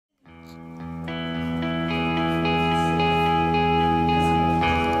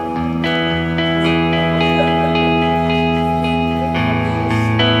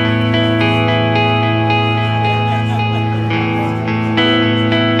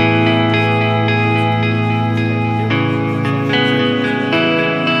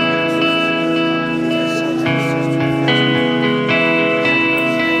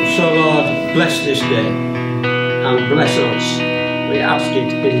bless us. We ask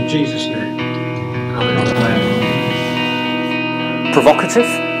it in Jesus' name. Amen. Provocative,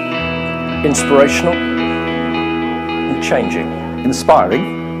 inspirational, and changing. Inspiring,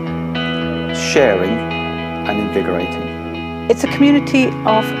 sharing, and invigorating. It's a community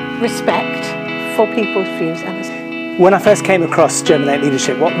of respect for people's views and When I first came across Germinate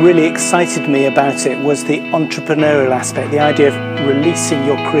Leadership, what really excited me about it was the entrepreneurial aspect, the idea of releasing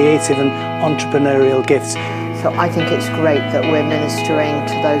your creative and entrepreneurial gifts. So I think it's great that we're ministering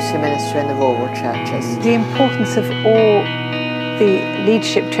to those who minister in the rural churches. The importance of all the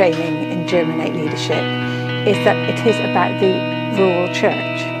leadership training in Germinate Leadership is that it is about the rural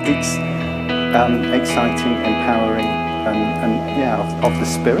church. It's exciting, empowering, and yeah, of the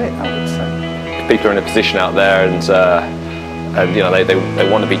spirit, I would say. People are in a position out there, and you know, they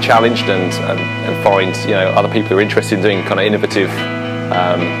want to be challenged and find, you know, other people who are interested in doing kind of innovative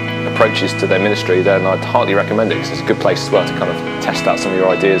approaches to their ministry. Then I'd heartily recommend it, because it's a good place as well to kind of test out some of your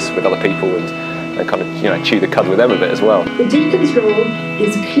ideas with other people and kind of, you know, chew the cud with them a bit as well. The deacon's role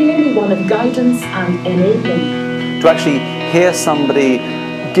is clearly one of guidance and enabling. To actually hear somebody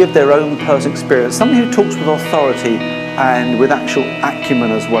give their own personal experience, somebody who talks with authority and with actual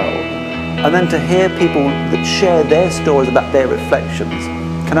acumen as well, and then to hear people that share their stories about their reflections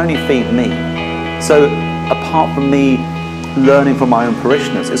can only feed me. So apart from me learning from my own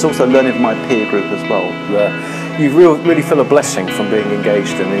parishioners, it's also learning from my peer group as well. You really feel a blessing from being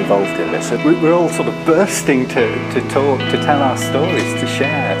engaged and involved in this. We're all sort of bursting to talk, to tell our stories, to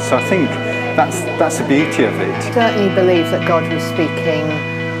share. So I think that's the beauty of it. I certainly believe that God was speaking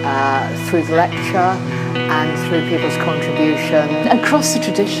through the lecture and through people's contribution. Across the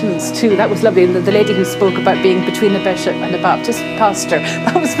traditions too, that was lovely. The lady who spoke about being between a bishop and a Baptist pastor,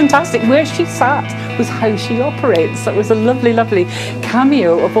 that was fantastic. Where she sat was how she operates. That was a lovely, lovely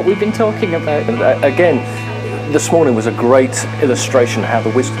cameo of what we've been talking about. And again, this morning was a great illustration of how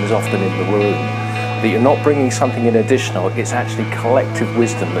the wisdom is often in the room. That you're not bringing something in additional, it's actually collective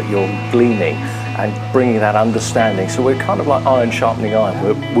wisdom that you're gleaning and bringing that understanding. So we're kind of like iron sharpening iron.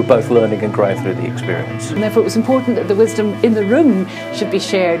 We're both learning and growing through the experience. And therefore it was important that the wisdom in the room should be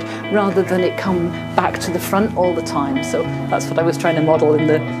shared rather than it come back to the front all the time. So that's what I was trying to model in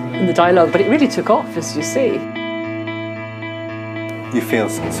the dialogue, but it really took off, as you see. You feel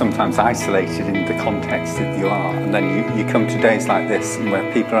sometimes isolated in the context that you are, and then you come to days like this where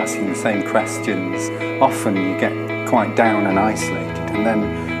people are asking the same questions. Often you get quite down and isolated, and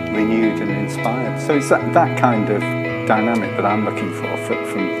then renewed and inspired. So it's that kind of dynamic that I'm looking for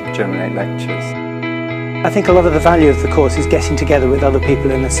from Germinate Lectures. I think a lot of the value of the course is getting together with other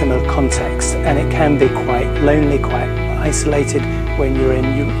people in a similar context, and it can be quite lonely, quite isolated when you're in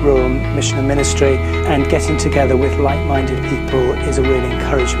rural mission and ministry, and getting together with like-minded people is a real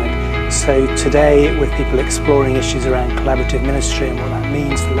encouragement. So today, with people exploring issues around collaborative ministry and what that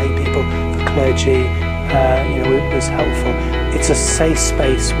means for lay people, for clergy, you know, it was helpful. It's a safe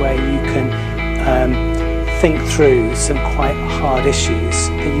space where you can think through some quite hard issues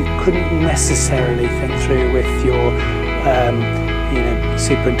that you couldn't necessarily think through with your you know,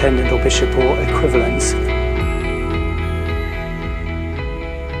 superintendent or bishop or equivalents.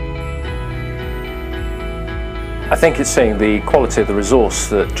 I think it's seeing the quality of the resource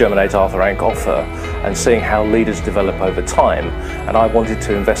that Germinate Arthur Rank offer and seeing how leaders develop over time, and I wanted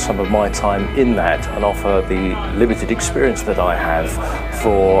to invest some of my time in that and offer the limited experience that I have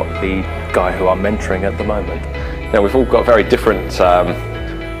for the guy who I'm mentoring at the moment. Now, we've all got very different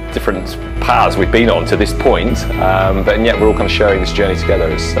paths we've been on to this point, but yet we're all kind of sharing this journey together.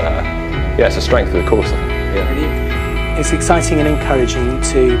 It's yeah, it's a strength of the course. Yeah. It's exciting and encouraging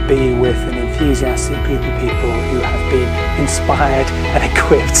to be with an enthusiastic group of people who have been inspired and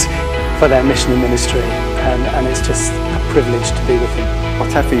equipped for their mission and ministry, and it's just a privilege to be with them.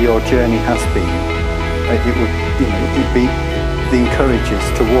 Whatever your journey has been, it would the encouragers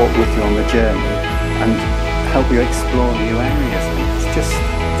to walk with you on the journey and help you explore new areas.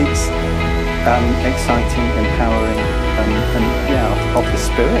 It's exciting, empowering, and yeah, of the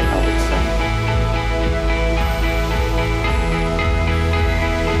spirit, I would say.